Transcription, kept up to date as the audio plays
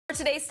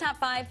Today's top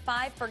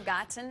five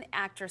forgotten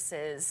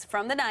actresses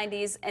from the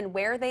 90s and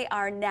where they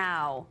are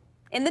now.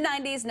 In the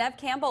 90s, Neve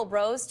Campbell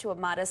rose to a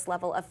modest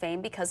level of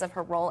fame because of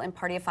her role in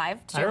Party of Five.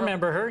 I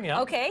remember her,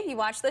 yeah. Okay, you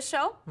watched the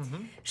show?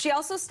 Mm-hmm. She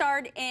also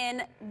starred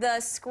in the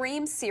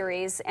Scream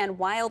series and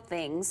Wild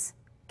Things.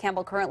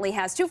 Campbell currently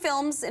has 2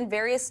 films in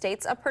various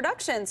states of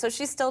production, so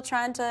she's still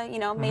trying to,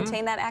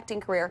 maintain that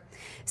acting career.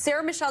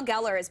 Sarah Michelle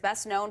Gellar is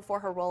best known for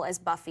her role as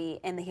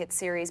Buffy in the hit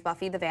series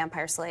Buffy the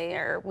Vampire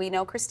Slayer. We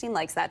know Christine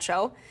likes that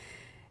show.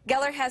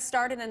 Gellar has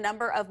starred in a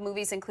number of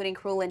movies, including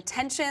Cruel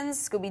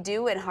Intentions,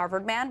 Scooby-Doo, and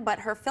Harvard Man, but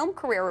her film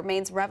career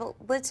remains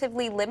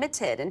relatively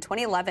limited. In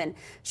 2011,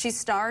 she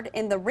starred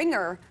in The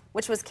Ringer,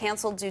 which was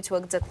canceled due to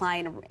a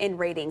decline in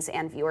ratings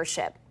and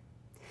viewership.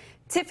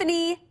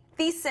 Tiffany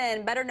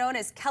Thiessen, better known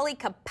as Kelly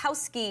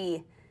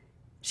Kapowski.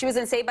 She was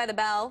in Saved by the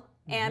Bell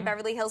and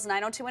Beverly Hills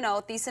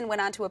 90210. Thiessen went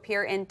on to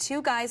appear in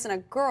Two Guys and a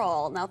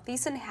Girl. Now,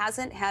 Thiessen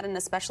hasn't had an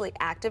especially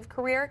active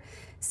career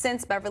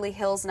since Beverly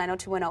Hills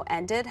 90210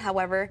 ended.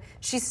 However,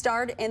 she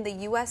starred in the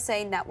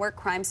USA Network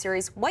crime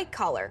series White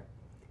Collar.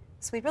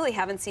 So we really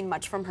haven't seen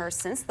much from her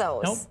since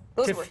those. Nope.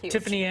 Those were huge.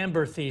 Tiffany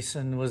Amber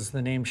Thiessen was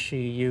the name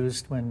she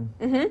used when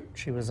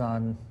she was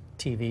on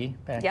TV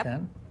back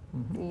then.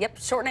 Yep,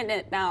 shortening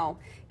it now.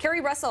 Kerry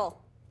Russell,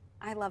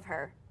 I love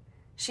her.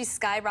 She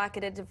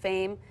skyrocketed to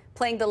fame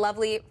playing the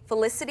lovely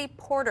Felicity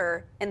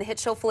Porter in the hit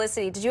show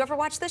Felicity. Did you ever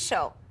watch this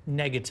show?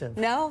 Negative.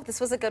 No,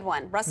 this was a good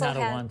one. Russell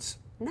Not once.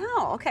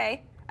 No,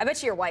 okay. I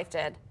bet you your wife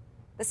did.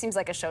 This seems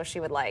like a show she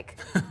would like.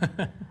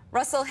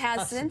 Russell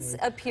has since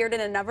appeared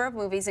in a number of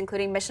movies,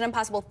 including Mission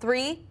Impossible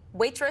 3,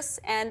 Waitress,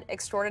 and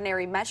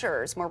Extraordinary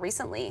Measures more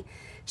recently.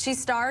 She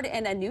starred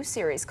in a new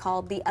series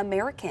called The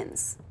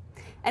Americans.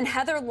 And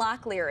Heather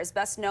Locklear is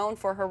best known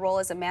for her role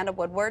as Amanda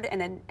Woodward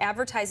and an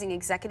advertising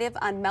executive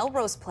on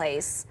Melrose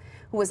Place,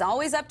 who was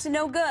always up to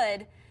no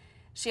good.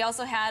 She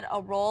also had a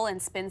role in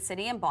Spin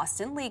City and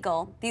Boston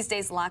Legal. These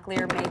days,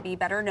 Locklear may be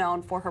better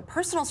known for her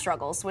personal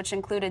struggles, which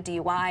included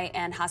DUI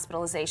and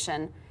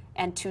hospitalization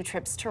and 2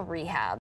 trips to rehab.